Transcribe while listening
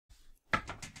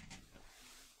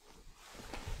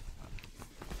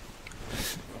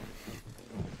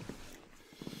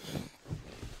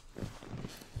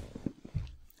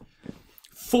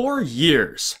4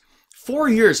 years. 4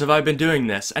 years have I been doing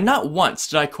this, and not once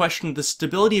did I question the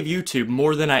stability of YouTube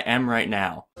more than I am right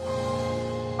now.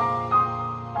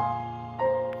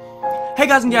 Hey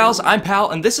guys and gals, I'm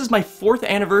Pal, and this is my 4th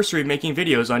anniversary of making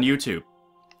videos on YouTube.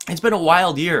 It's been a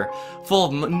wild year, full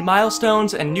of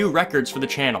milestones and new records for the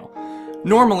channel.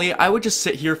 Normally, I would just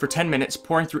sit here for 10 minutes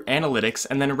pouring through analytics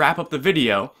and then wrap up the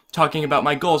video talking about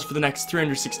my goals for the next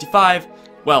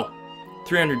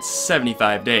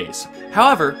 375 days.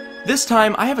 However, this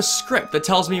time I have a script that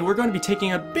tells me we're going to be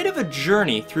taking a bit of a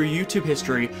journey through YouTube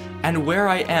history and where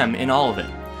I am in all of it.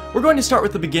 We're going to start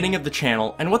with the beginning of the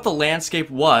channel and what the landscape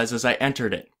was as I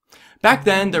entered it. Back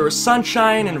then, there was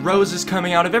sunshine and roses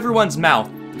coming out of everyone's mouth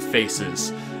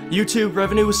faces. YouTube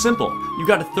revenue was simple. You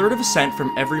got 1/3 of a cent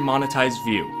from every monetized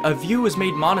view. A view was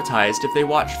made monetized if they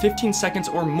watched 15 seconds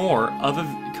or more of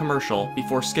a commercial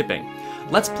before skipping.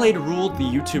 Let's Play ruled the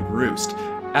YouTube roost,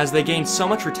 as they gained so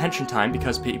much retention time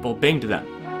because people binged them.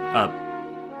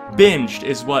 Binged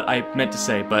is what I meant to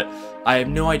say, but I have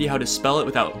no idea how to spell it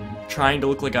without trying to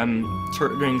look like I'm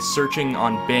turning searching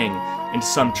on Bing into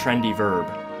some trendy verb.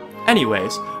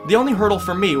 Anyways, the only hurdle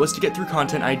for me was to get through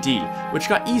Content ID, which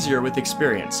got easier with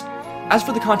experience. As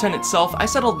for the content itself, I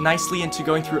settled nicely into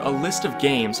going through a list of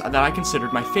games that I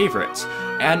considered my favorites,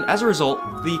 and as a result,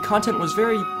 the content was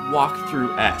very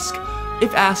walkthrough-esque.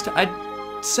 If asked, I'd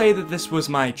say that this was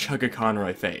my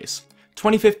Chugga-Conroy phase.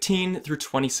 2015 through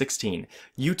 2016,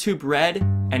 YouTube Red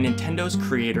and Nintendo's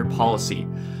creator policy.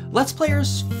 Let's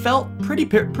Players felt pretty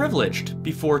privileged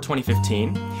before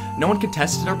 2015. No one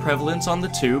contested our prevalence on the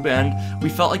tube, and we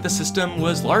felt like the system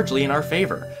was largely in our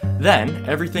favor. Then,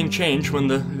 everything changed when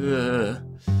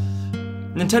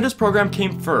Nintendo's program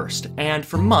came first, and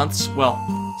for months, well,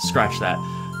 scratch that.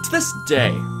 To this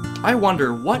day, I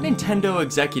wonder what Nintendo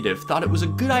executive thought it was a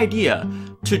good idea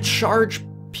to charge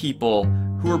people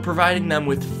who were providing them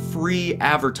with free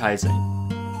advertising.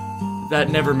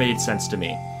 That never made sense to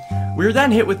me. We were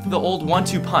then hit with the old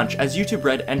 1-2 punch as YouTube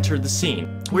Red entered the scene.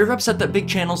 We were upset that big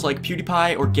channels like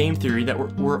PewDiePie or Game Theory that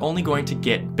were only going to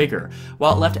get bigger,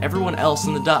 while it left everyone else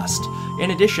in the dust.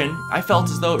 In addition, I felt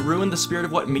as though it ruined the spirit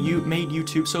of what made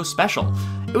YouTube so special.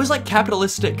 It was like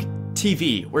capitalistic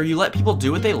TV, where you let people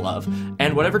do what they love,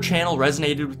 and whatever channel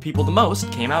resonated with people the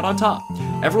most came out on top.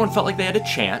 Everyone felt like they had a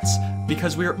chance,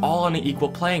 because we were all on an equal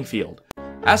playing field.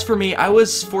 As for me, I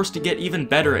was forced to get even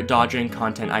better at dodging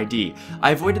Content ID.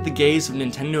 I avoided the gaze of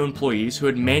Nintendo employees who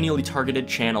had manually targeted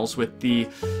channels with the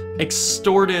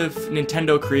extortive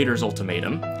Nintendo Creators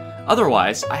Ultimatum.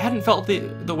 Otherwise, I hadn't felt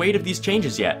the weight of these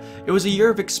changes yet. It was a year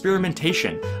of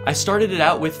experimentation. I started it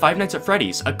out with Five Nights at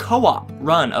Freddy's, a co-op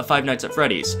run of Five Nights at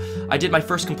Freddy's. I did my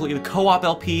first completely co-op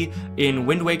LP in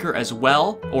Wind Waker as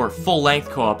well, or full-length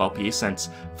co-op LP since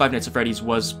Five Nights at Freddy's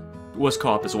was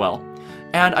co-op as well.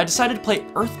 And I decided to play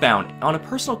Earthbound on a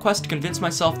personal quest to convince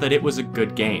myself that it was a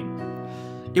good game.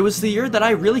 It was the year that I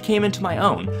really came into my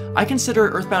own. I consider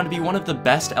Earthbound to be one of the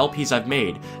best LPs I've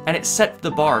made, and it set the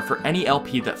bar for any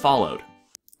LP that followed.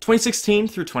 2016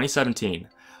 through 2017.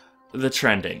 The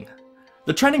Trending.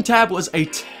 The Trending tab was a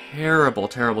terrible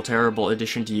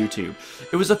addition to YouTube.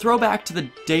 It was a throwback to the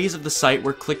days of the site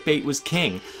where clickbait was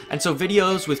king, and so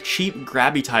videos with cheap,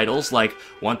 grabby titles like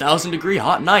 1000 Degree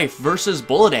Hot Knife versus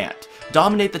Bullet Ant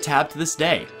dominate the tab to this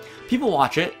day. People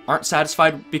watch it, aren't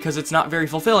satisfied because it's not very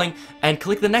fulfilling, and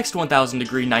click the next 1000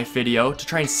 Degree Knife video to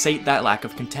try and sate that lack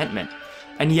of contentment.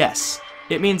 And yes,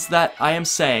 it means that I am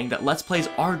saying that Let's Plays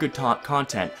are good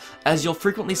content, as you'll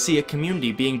frequently see a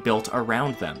community being built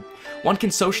around them. One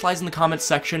can socialize in the comments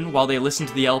section while they listen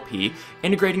to the LP,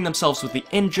 integrating themselves with the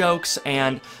in-jokes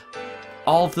and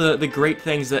all of the great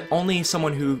things that only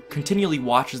someone who continually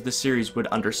watches the series would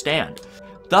understand.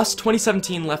 Thus,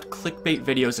 2017 left clickbait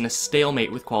videos in a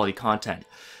stalemate with quality content.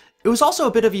 It was also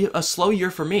a bit of a slow year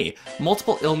for me.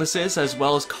 Multiple illnesses as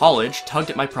well as college tugged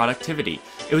at my productivity.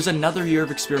 It was another year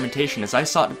of experimentation as I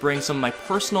sought to bring some of my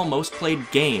personal most played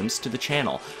games to the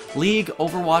channel. League,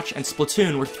 Overwatch, and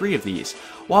Splatoon were 3 of these.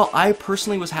 While I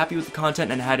personally was happy with the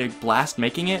content and had a blast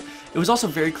making it, it was also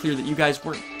very clear that you guys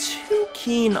weren't too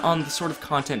keen on the sort of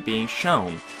content being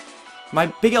shown. My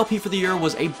big LP for the year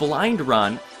was a blind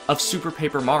run of Super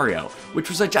Paper Mario, which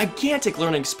was a gigantic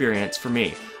learning experience for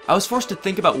me. I was forced to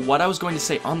think about what I was going to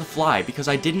say on the fly because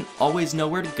I didn't always know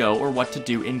where to go or what to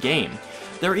do in-game.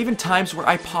 There were even times where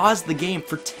I paused the game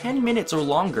for 10 minutes or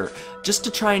longer just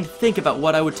to try and think about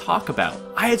what I would talk about.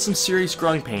 I had some serious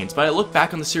growing pains, but I look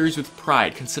back on the series with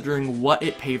pride considering what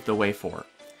it paved the way for.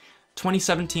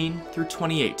 2017 through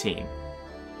 2018.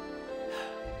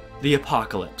 The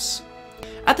Apocalypse.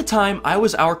 At the time, I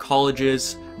was our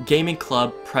college's gaming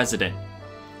club president.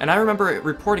 and I remember it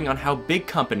reporting on how big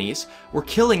companies were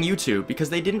killing YouTube because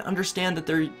they didn't understand that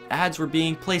their ads were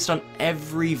being placed on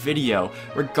every video,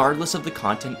 regardless of the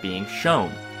content being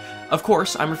shown. Of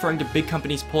course, I'm referring to big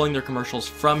companies pulling their commercials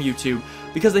from YouTube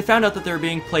because they found out that they were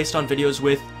being placed on videos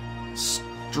with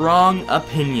strong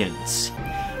opinions.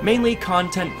 Mainly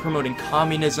content promoting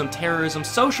communism, terrorism,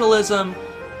 socialism,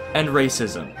 and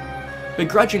racism.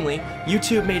 Begrudgingly,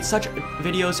 YouTube made such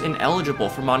videos ineligible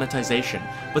for monetization,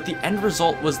 but the end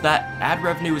result was that ad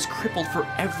revenue was crippled for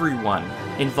everyone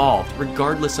involved,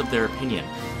 regardless of their opinion.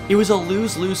 It was a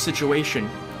lose-lose situation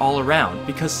all around,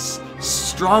 because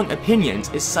strong opinions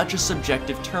is such a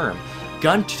subjective term.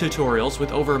 Gun tutorials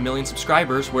with over 1 million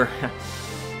subscribers were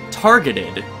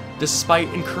targeted, despite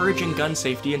encouraging gun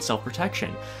safety and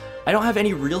self-protection. I don't have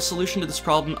any real solution to this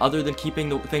problem other than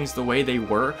keeping things the way they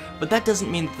were, but that doesn't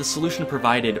mean that the solution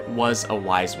provided was a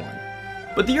wise one.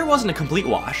 But the year wasn't a complete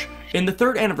wash. In the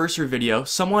 3rd anniversary video,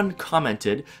 someone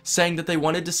commented saying that they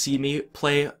wanted to see me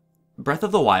play Breath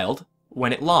of the Wild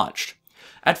when it launched.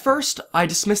 At first, I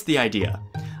dismissed the idea.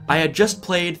 I had just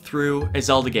played through a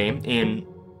Zelda game in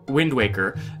Wind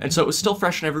Waker, and so it was still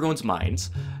fresh in everyone's minds,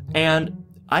 and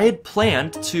I had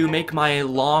planned to make my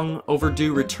long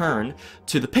overdue return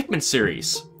to the Pikmin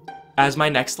series as my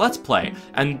next Let's Play,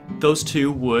 and those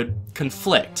two would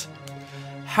conflict.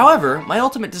 However, my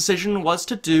ultimate decision was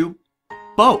to do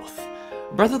both.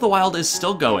 Breath of the Wild is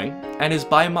still going, and is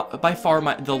by far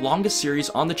the longest series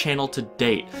on the channel to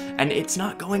date, and it's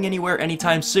not going anywhere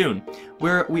anytime soon.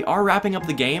 We are wrapping up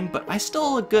the game, but I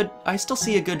still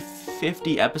see a good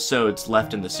 50 episodes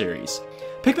left in the series.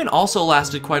 Pikmin also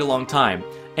lasted quite a long time,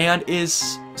 and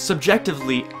is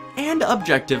subjectively and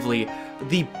objectively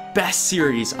the best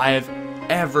series I have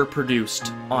ever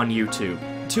produced on YouTube.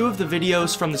 2 of the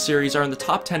videos from the series are in the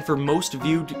top 10 for most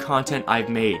viewed content I've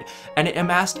made, and it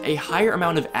amassed a higher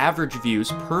amount of average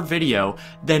views per video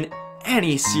than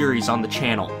any series on the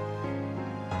channel.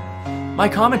 My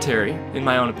commentary, in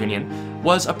my own opinion,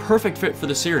 was a perfect fit for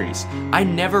the series. I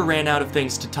never ran out of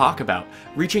things to talk about,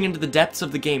 reaching into the depths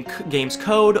of the game's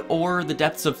code or the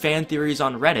depths of fan theories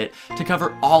on Reddit to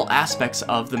cover all aspects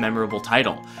of the memorable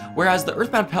title. Whereas the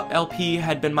Earthbound LP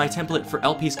had been my template for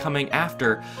LPs coming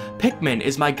after, Pikmin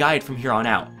is my guide from here on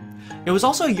out. It was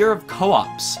also a year of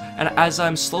co-ops, and as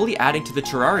I'm slowly adding to the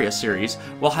Terraria series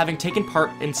while having taken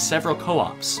part in several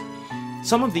co-ops.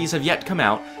 Some of these have yet to come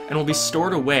out and will be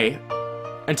stored away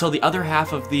until the other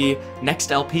half of the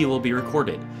next LP will be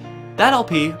recorded. That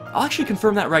LP, I'll actually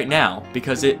confirm that right now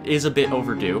because it is a bit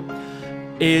overdue,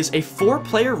 is a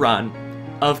 4-player run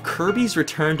of Kirby's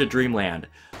Return to Dreamland.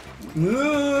 Wait,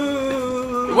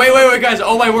 guys!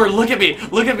 Oh my word! Look at me!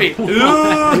 Look at me!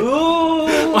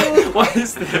 What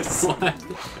is this? What?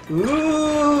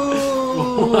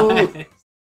 What?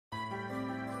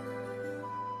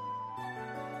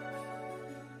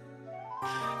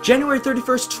 January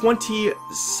 31st,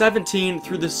 2017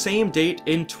 through the same date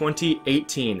in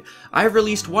 2018. I have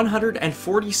released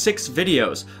 146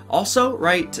 videos. Also,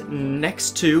 right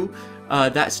next to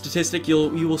that statistic,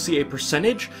 you will see a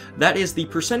percentage. That is the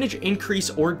percentage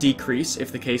increase or decrease,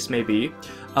 if the case may be,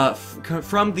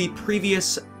 from the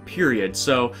previous period.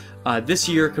 So this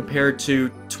year compared to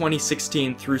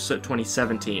 2016 through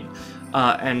 2017.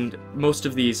 And most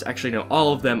of these, actually no,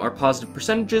 all of them are positive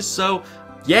percentages, so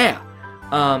yeah!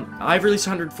 I've released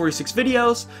 146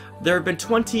 videos. There have been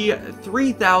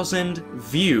 23,000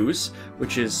 views,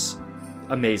 which is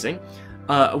amazing.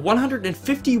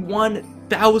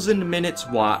 151,000 minutes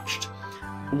watched,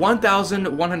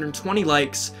 1,120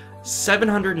 likes,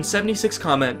 776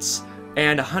 comments,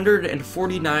 and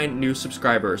 149 new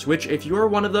subscribers, which, if you are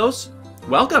one of those,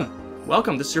 welcome!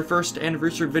 Welcome! This is your first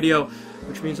anniversary video,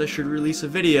 which means I should release a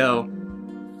video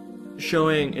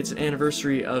showing it's an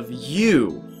anniversary of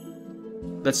you.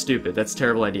 That's stupid. That's a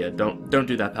terrible idea. Don't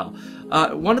do that, pal.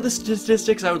 One of the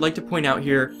statistics I would like to point out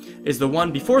here is the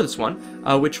one before this one,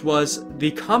 which was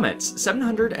the comments.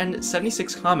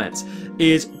 776 comments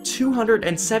is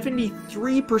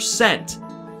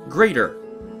 273% greater,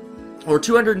 or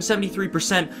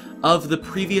 273% of the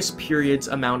previous period's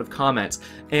amount of comments.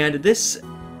 And this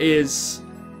is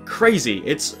crazy.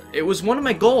 It was one of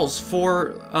my goals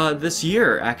for this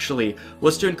year, actually,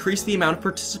 was to increase the amount of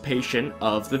participation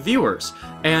of the viewers.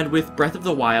 And with Breath of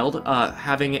the Wild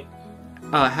having it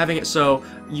so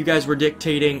you guys were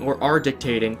dictating, or are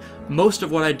dictating, most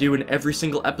of what I do in every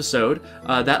single episode,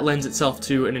 that lends itself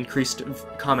to an increased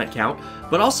comment count,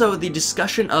 but also the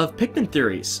discussion of Pikmin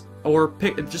theories, or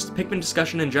just Pikmin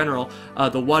discussion in general,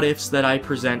 the what-ifs that I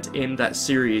present in that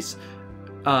series,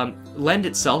 lend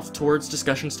itself towards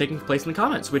discussions taking place in the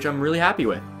comments, which I'm really happy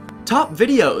with. Top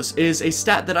videos is a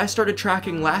stat that I started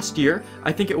tracking last year.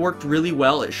 I think it worked really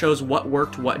well. It shows what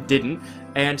worked, what didn't.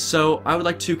 And so I would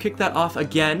like to kick that off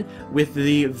again with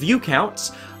the view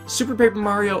counts. Super Paper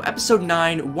Mario Episode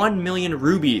 9, 1 million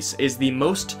rubies is the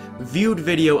most viewed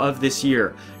video of this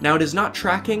year. Now it is not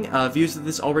tracking views that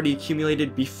this already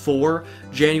accumulated before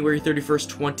January 31st,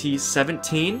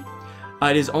 2017.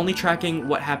 It is only tracking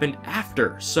what happened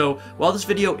after. So while this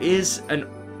video is an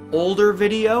older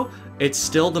video, it's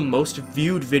still the most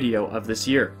viewed video of this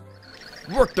year.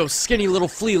 Work those skinny little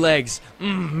flea legs.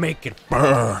 Make it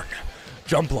burn.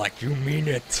 Jump like you mean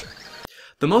it.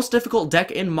 The most difficult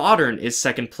deck in Modern is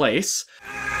second place.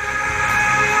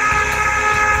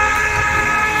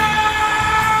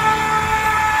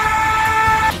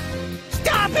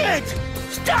 Stop it!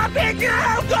 Stop it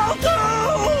now,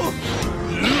 Goku!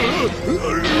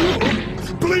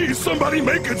 Please, somebody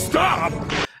make it stop!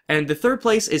 And the third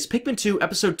place is Pikmin 2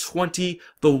 Episode 20,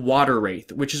 The Water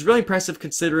Wraith, which is really impressive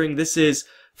considering this is,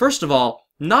 first of all,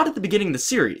 not at the beginning of the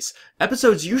series.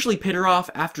 Episodes usually peter off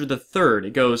after the third.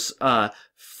 It goes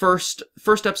first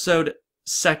episode,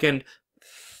 second,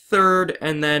 third,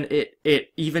 and then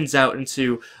it evens out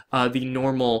into the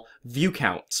normal view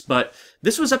counts. But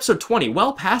this was episode 20,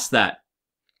 well past that.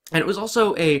 And it was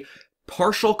also a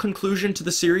partial conclusion to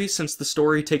the series since the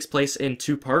story takes place in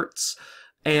 2 parts.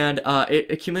 And it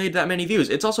accumulated that many views.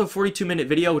 It's also a 42-minute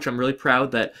video, which I'm really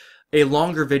proud that a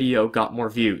longer video got more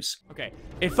views. Okay,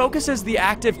 it focuses the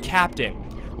active captain,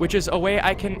 which is a way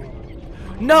I can...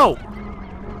 No!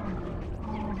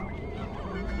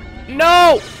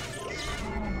 No!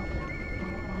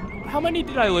 How many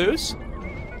did I lose?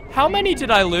 How many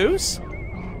did I lose?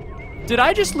 Did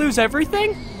I just lose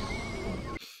everything?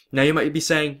 Now you might be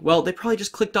saying, well, they probably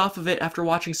just clicked off of it after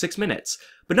watching 6 minutes.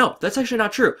 But no, that's actually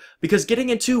not true, because getting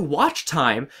into watch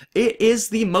time, it is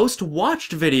the most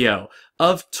watched video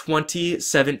of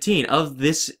 2017, of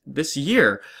this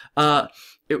year.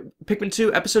 Pikmin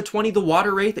 2 Episode 20, The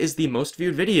Water Wraith, is the most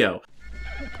viewed video.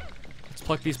 Let's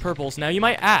pluck these purples. Now you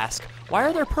might ask, why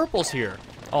are there purples here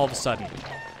all of a sudden?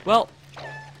 Well,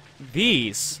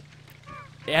 these,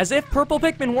 as if purple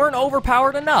Pikmin weren't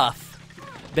overpowered enough,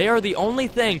 they are the only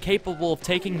thing capable of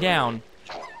taking down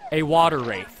a Water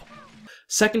Wraith.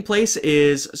 Second place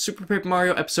is Super Paper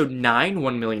Mario Episode 9,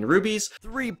 1 million rubies.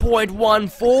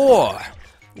 3.14!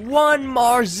 1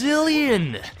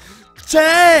 Marzillion!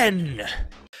 10!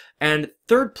 And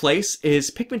third place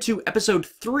is Pikmin 2 Episode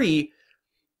 3,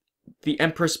 The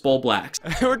Empress Bull Blacks.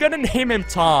 We're gonna name him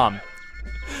Tom.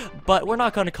 But we're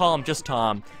not gonna call him just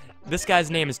Tom. This guy's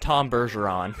name is Tom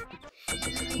Bergeron.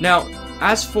 Now,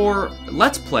 as for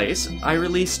Let's Plays, I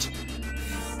released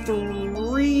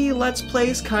 3 Let's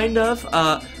Plays, kind of.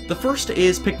 The first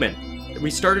is Pikmin.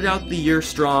 We started out the year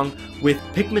strong with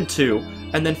Pikmin 2,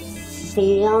 and then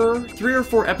 3 or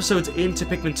 4 episodes into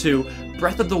Pikmin 2,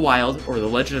 Breath of the Wild, or The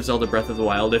Legend of Zelda Breath of the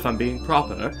Wild, if I'm being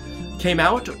proper, came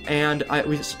out, and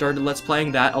we started Let's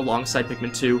Playing that alongside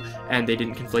Pikmin 2, and they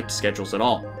didn't conflict schedules at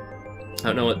all. I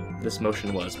don't know what this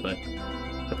motion was, but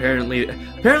apparently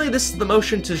this is the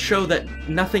motion to show that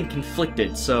nothing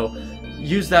conflicted, so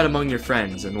use that among your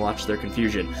friends and watch their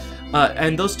confusion.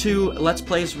 And those 2 Let's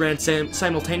Plays ran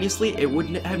simultaneously. It would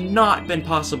have not been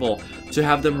possible to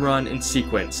have them run in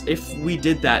sequence. If we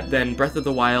did that, then Breath of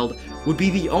the Wild would be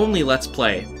the only Let's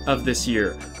Play of this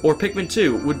year, or Pikmin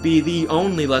 2 would be the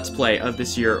only Let's Play of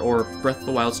this year, or Breath of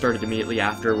the Wild started immediately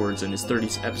afterwards and is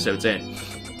 30 episodes in.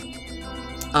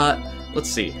 Let's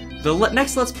see. The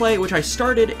next Let's Play, which I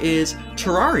started, is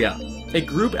Terraria, a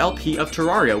group LP of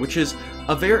Terraria, which is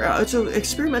it's an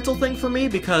experimental thing for me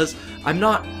because I'm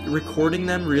not recording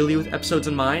them really with episodes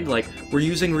in mind. Like, we're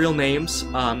using real names,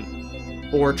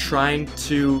 or trying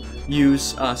to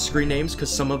use screen names,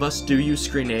 because some of us do use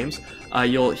screen names.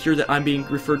 You'll hear that I'm being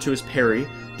referred to as Perry,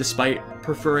 despite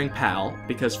preferring Pal,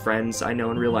 because friends I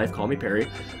know in real life call me Perry.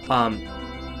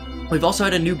 We've also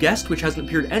had a new guest, which hasn't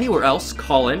appeared anywhere else,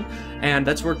 Colin, and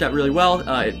that's worked out really well.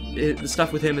 The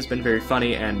stuff with him has been very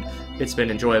funny, and it's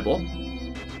been enjoyable.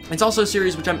 It's also a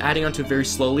series which I'm adding onto very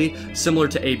slowly, similar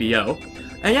to ABO.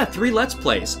 And yeah, 3 Let's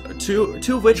Plays, two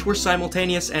of which were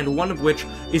simultaneous, and one of which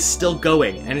is still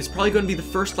going, and it's probably going to be the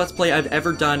first Let's Play I've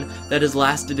ever done that has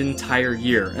lasted an entire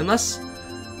year, unless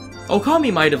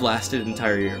Okami might have lasted an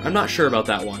entire year. I'm not sure about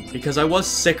that one, because I was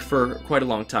sick for quite a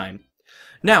long time.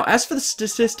 Now, as for the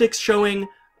statistics showing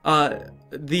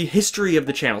the history of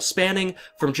the channel, spanning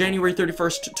from January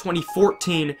 31st,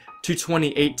 2014 to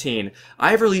 2018,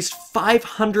 I have released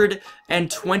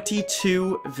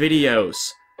 522 videos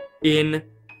in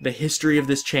the history of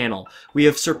this channel. We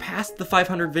have surpassed the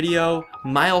 500 video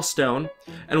milestone,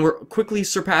 and we're quickly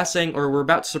surpassing, or we're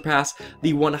about to surpass,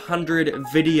 the 100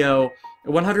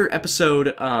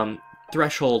 episode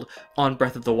threshold on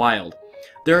Breath of the Wild.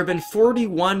 There have been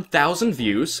 41,000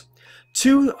 views,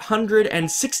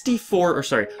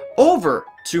 over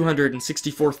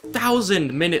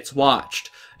 264,000 minutes watched.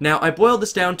 Now, I boiled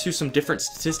this down to some different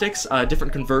statistics,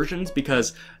 different conversions,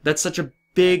 because that's such a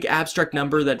big abstract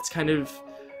number that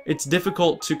it's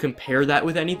difficult to compare that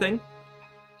with anything.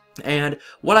 And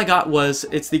what I got was,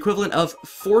 it's the equivalent of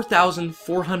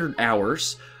 4,400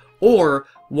 hours, or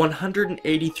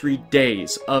 183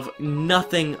 days of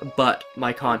nothing but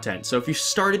my content. So if you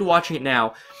started watching it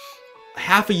now,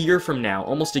 half a year from now,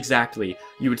 almost exactly,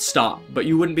 you would stop. But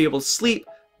you wouldn't be able to sleep,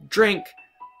 drink,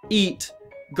 eat,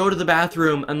 go to the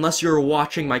bathroom unless you're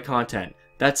watching my content.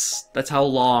 That's how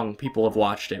long people have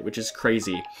watched it, which is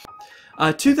crazy.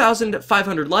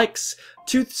 2,500 likes,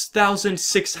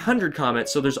 2,600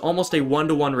 comments, so there's almost a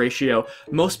 1-to-1 ratio.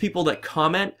 Most people that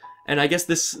comment, and I guess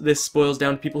this boils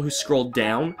down to people who scroll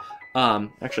down,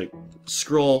 actually,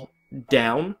 scroll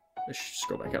down, I should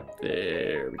scroll back up,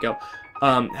 there we go,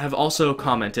 have also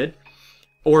commented,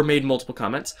 or made multiple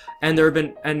comments, and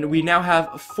we now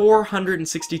have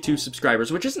 462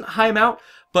 subscribers, which isn't a high amount,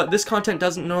 but this content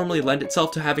doesn't normally lend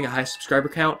itself to having a high subscriber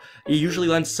count. It usually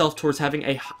lends itself towards having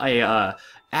a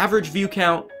average view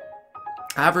count,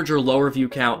 average or lower view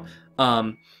count,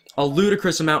 a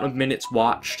ludicrous amount of minutes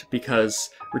watched, because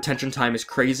retention time is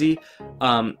crazy,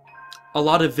 a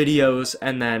lot of videos,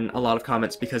 and then a lot of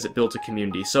comments, because it builds a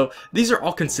community. So these are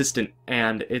all consistent,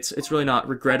 and it's really not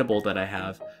regrettable that I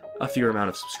have a fewer amount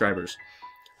of subscribers.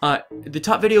 The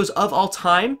top videos of all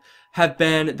time have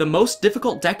been the most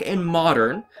difficult deck in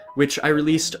Modern, which I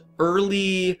released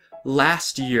early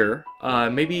last year,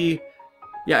 maybe,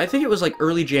 yeah, I think it was like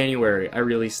early January I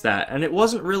released that, and it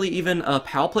wasn't really even a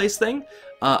PalPlays thing.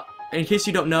 In case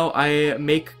you don't know, I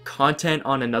make content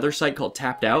on another site called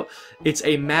Tapped Out. It's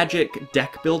a Magic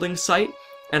deck building site,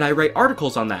 and I write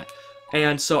articles on that.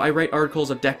 And so I write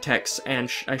articles of deck texts, and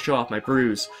I show off my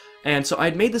brews. And so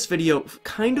I'd made this video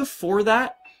kind of for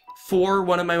that, for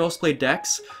one of my most played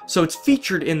decks. So it's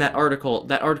featured in that article.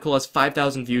 That article has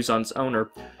 5,000 views on its own,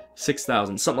 or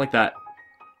 6,000, something like that.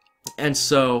 And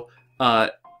so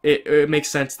it makes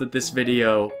sense that this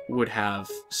video would have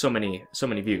so many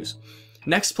views.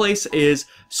 Next place is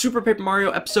Super Paper Mario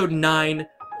Episode 9,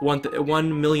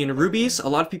 1 million rubies. A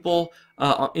lot of people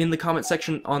in the comment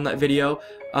section on that video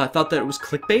thought that it was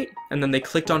clickbait, and then they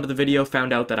clicked onto the video,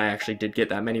 found out that I actually did get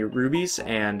that many rubies,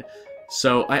 and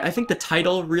so I think the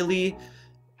title really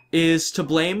is to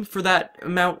blame for that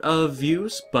amount of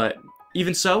views, but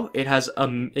even so, it has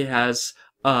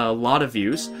a lot of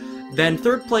views. Then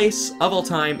third place of all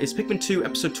time is Pikmin 2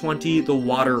 Episode 20, The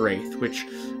Water Wraith, which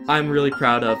I'm really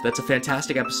proud of. That's a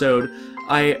fantastic episode.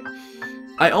 I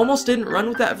almost didn't run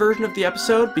with that version of the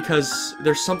episode because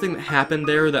there's something that happened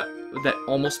there that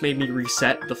almost made me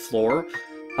reset the floor,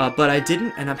 but I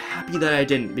didn't, and I'm happy that I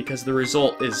didn't, because the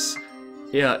result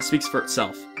speaks for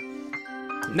itself.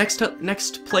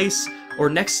 Next place, or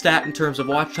next stat in terms of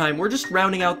watch time, we're just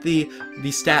rounding out the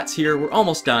stats here. We're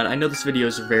almost done. I know this video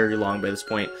is very long by this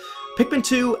point. Pikmin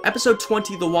 2 Episode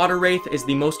 20, The Water Wraith, is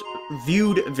the most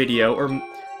viewed video, or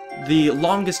the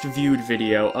longest viewed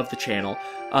video of the channel.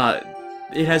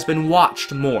 It has been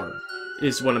watched more,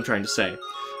 is what I'm trying to say.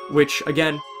 Which,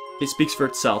 again, it speaks for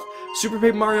itself. Super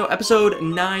Paper Mario Episode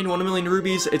 9, 1 million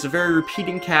rubies, it's a very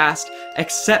repeating cast,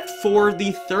 except for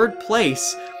the third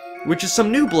place, which is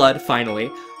some new blood,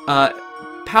 finally.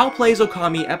 PalPlays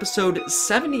Okami Episode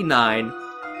 79,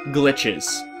 Glitches,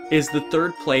 is the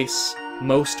third place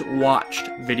most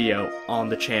watched video on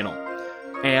the channel.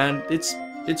 And it's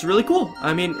really cool.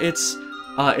 I mean, it's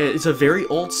a very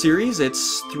old series.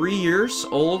 It's 3 years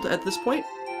old at this point,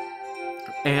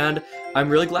 and I'm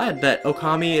really glad that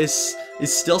Okami is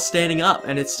still standing up,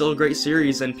 and it's still a great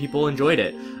series, and people enjoyed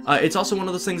it. It's also one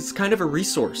of those things. It's kind of a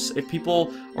resource. If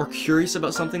people are curious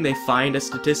about something, they find a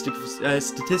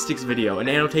statistics video, an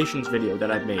annotations video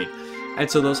that I've made, and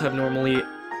so those have normally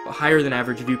higher than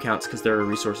average view counts because they're a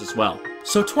resource as well.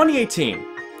 So 2018,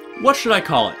 what should I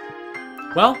call it?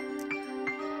 Well,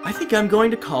 I think I'm going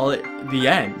to call it the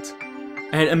end.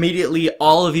 And immediately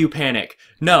all of you panic.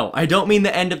 No, I don't mean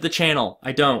the end of the channel.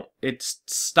 I don't.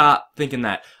 Stop thinking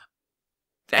that.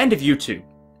 The end of YouTube.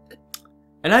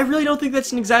 And I really don't think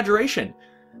that's an exaggeration.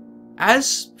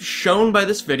 As shown by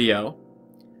this video,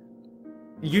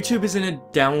 YouTube is in a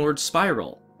downward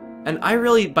spiral. And I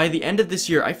really, by the end of this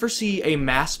year, I foresee a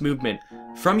mass movement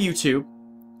from YouTube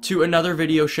to another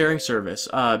video sharing service,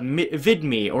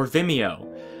 VidMe or Vimeo.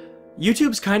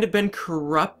 YouTube's kind of been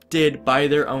corrupted by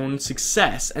their own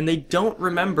success, and they don't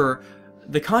remember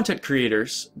the content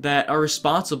creators that are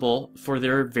responsible for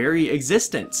their very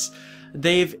existence.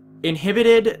 They've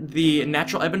inhibited the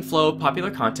natural ebb and flow of popular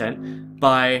content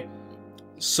by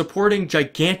supporting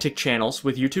gigantic channels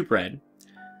with YouTube Red.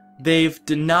 They've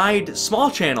denied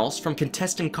small channels from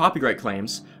contesting copyright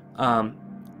claims,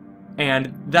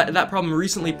 and that problem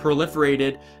recently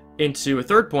proliferated into a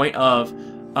third point of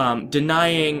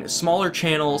denying smaller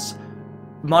channels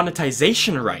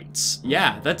monetization rights.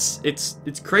 Yeah,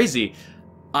 it's crazy.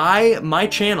 My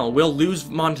channel will lose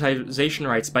monetization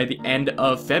rights by the end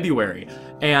of February,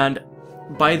 and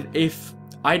if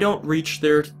I don't reach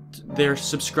their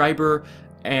subscriber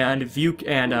and view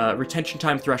and retention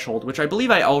time threshold, which I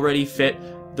believe I already fit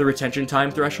the retention time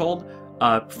threshold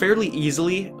fairly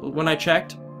easily when I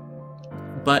checked,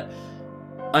 but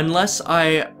unless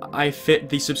I fit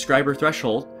the subscriber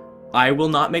threshold, I will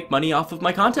not make money off of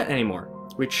my content anymore,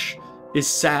 which is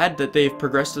sad that they've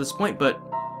progressed to this point, but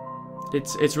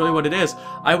it's really what it is.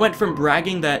 I went from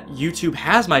bragging that YouTube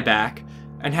has my back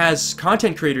and has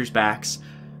content creators' backs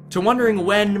to wondering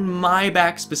when my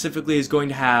back specifically is going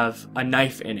to have a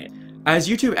knife in it. As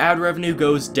YouTube ad revenue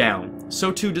goes down,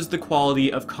 so too does the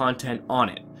quality of content on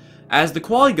it. As the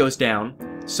quality goes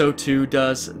down, so too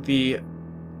does the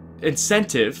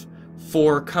incentive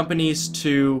for companies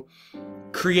to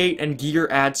create and gear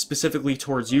ads specifically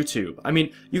towards YouTube. I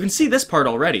mean, you can see this part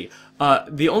already.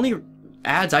 The only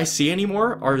ads I see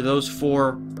anymore are those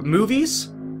for movies.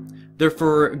 They're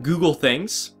for Google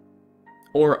things,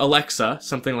 or Alexa,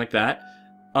 something like that.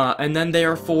 And then they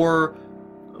are for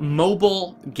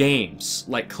mobile games,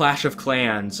 like Clash of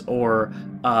Clans, or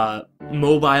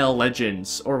Mobile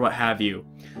Legends, or what have you.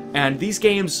 And these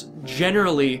games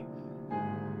generally...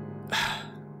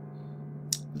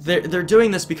 They're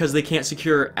doing this because they can't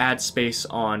secure ad space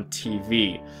on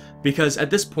TV. Because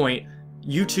at this point,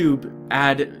 YouTube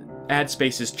ad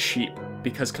space is cheap,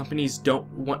 because companies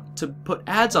don't want to put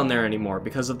ads on there anymore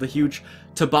because of the huge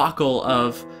debacle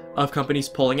of companies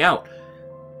pulling out.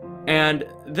 And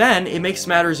then it makes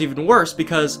matters even worse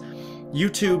because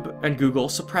YouTube and Google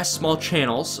suppress small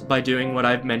channels by doing what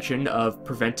I've mentioned of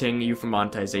preventing you from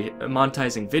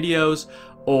monetizing videos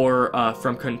or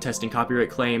from contesting copyright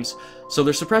claims. So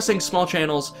they're suppressing small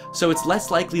channels, so it's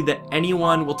less likely that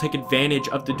anyone will take advantage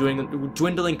of the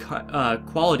dwindling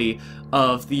quality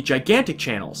of the gigantic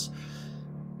channels.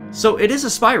 So it is a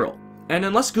spiral, and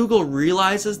unless Google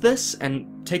realizes this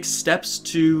and takes steps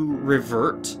to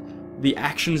revert the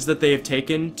actions that they have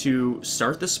taken to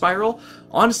start this spiral,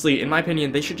 honestly, in my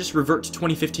opinion, they should just revert to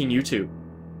 2015 YouTube.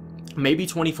 Maybe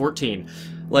 2014.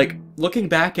 Like, looking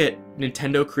back at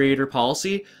Nintendo creator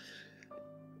policy,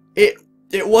 it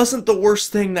wasn't the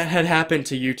worst thing that had happened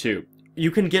to YouTube.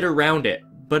 You can get around it,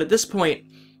 but at this point,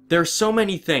 there's so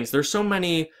many things, there's so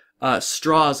many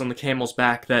straws on the camel's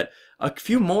back that a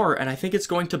few more, and I think it's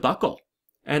going to buckle.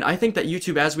 And I think that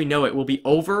YouTube as we know it will be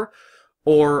over,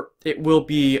 or it will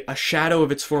be a shadow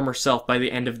of its former self by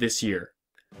the end of this year.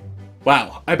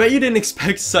 Wow, I bet you didn't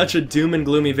expect such a doom and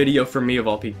gloomy video from me of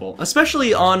all people,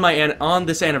 especially on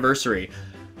this anniversary.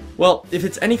 Well, if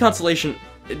it's any consolation,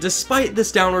 despite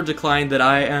this downward decline that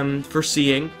I am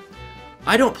foreseeing,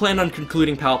 I don't plan on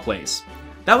concluding PalPlays.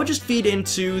 That would just feed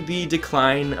into the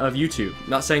decline of YouTube.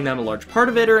 Not saying that I'm a large part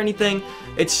of it or anything,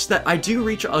 it's just that I do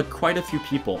reach quite a few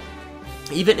people.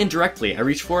 Even indirectly, I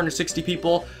reach 460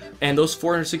 people, and those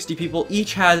 460 people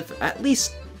each have at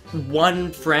least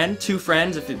one friend, two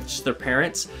friends, if it's just their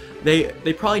parents. They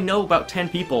probably know about 10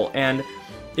 people, and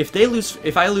if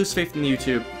I lose faith in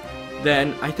YouTube,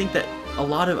 then I think that a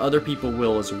lot of other people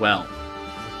will as well.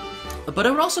 But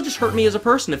it would also just hurt me as a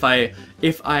person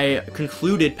if I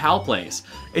concluded PalPlays.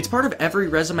 It's part of every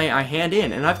resume I hand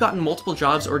in, and I've gotten multiple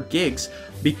jobs or gigs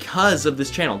because of this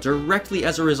channel, directly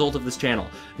as a result of this channel.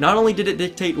 Not only did it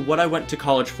dictate what I went to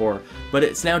college for, but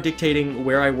it's now dictating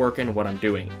where I work and what I'm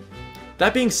doing.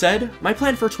 That being said, my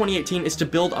plan for 2018 is to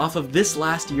build off of this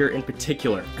last year in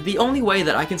particular. The only way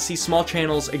that I can see small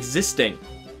channels existing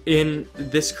in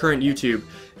this current YouTube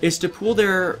is to pool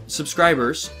their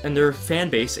subscribers and their fan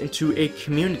base into a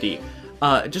community.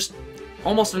 Just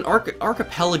almost an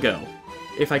archipelago,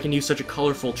 if I can use such a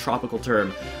colorful tropical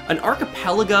term. An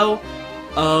archipelago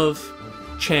of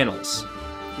channels.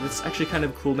 That's actually kind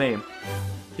of a cool name.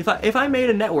 If I made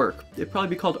a network, it'd probably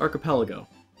be called Archipelago.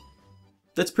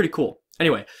 That's pretty cool.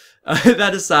 Anyway,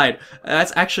 that aside,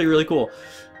 that's actually really cool.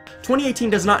 2018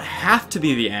 does not have to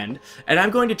be the end, and I'm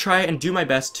going to try and do my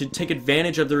best to take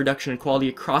advantage of the reduction in quality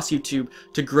across YouTube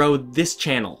to grow this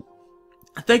channel.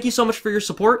 Thank you so much for your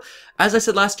support. As I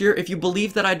said last year, if you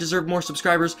believe that I deserve more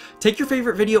subscribers, take your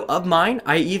favorite video of mine.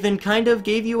 I even kind of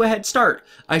gave you a head start.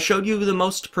 I showed you the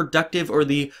most productive or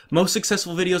the most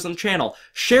successful videos on the channel.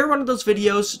 Share one of those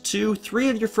videos to 3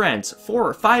 of your friends, 4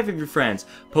 or 5 of your friends.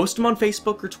 Post them on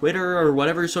Facebook or Twitter or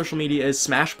whatever your social media is,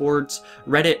 Smashboards,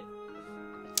 Reddit,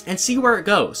 and see where it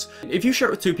goes. If you share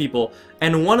it with 2 people,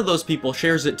 and one of those people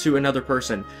shares it to another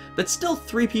person, that's still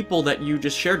 3 people that you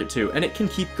just shared it to, and it can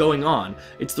keep going on.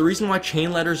 It's the reason why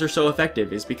chain letters are so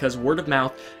effective, is because word of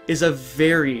mouth is a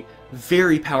very,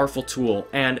 very powerful tool,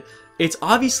 and it's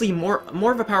obviously more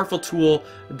of a powerful tool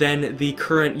than the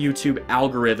current YouTube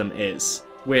algorithm is,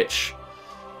 which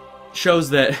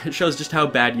shows just how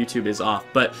bad YouTube is off.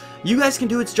 But you guys can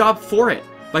do its job for it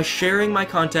by sharing my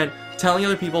content, telling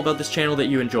other people about this channel that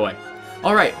you enjoy.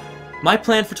 Alright, my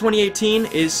plan for 2018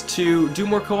 is to do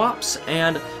more co-ops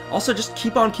and also just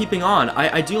keep on keeping on.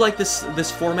 I do like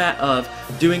this format of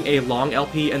doing a long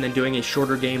LP and then doing a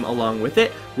shorter game along with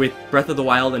it, with Breath of the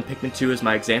Wild and Pikmin 2 as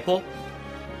my example.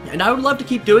 And I would love to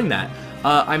keep doing that.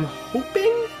 I'm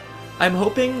hoping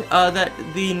that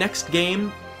the next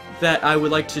game that I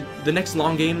would like to, the next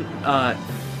long game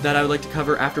that I would like to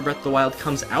cover after Breath of the Wild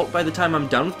comes out by the time I'm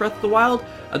done with Breath of the Wild.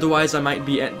 Otherwise, I might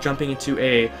be jumping into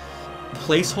a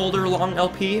placeholder long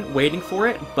LP waiting for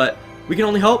it, but we can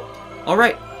only hope.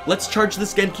 Alright, let's charge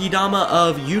this Genki Dama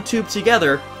of YouTube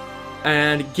together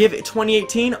and give it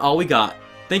 2018 all we got.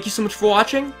 Thank you so much for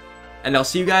watching, and I'll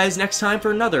see you guys next time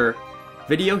for another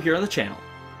video here on the channel.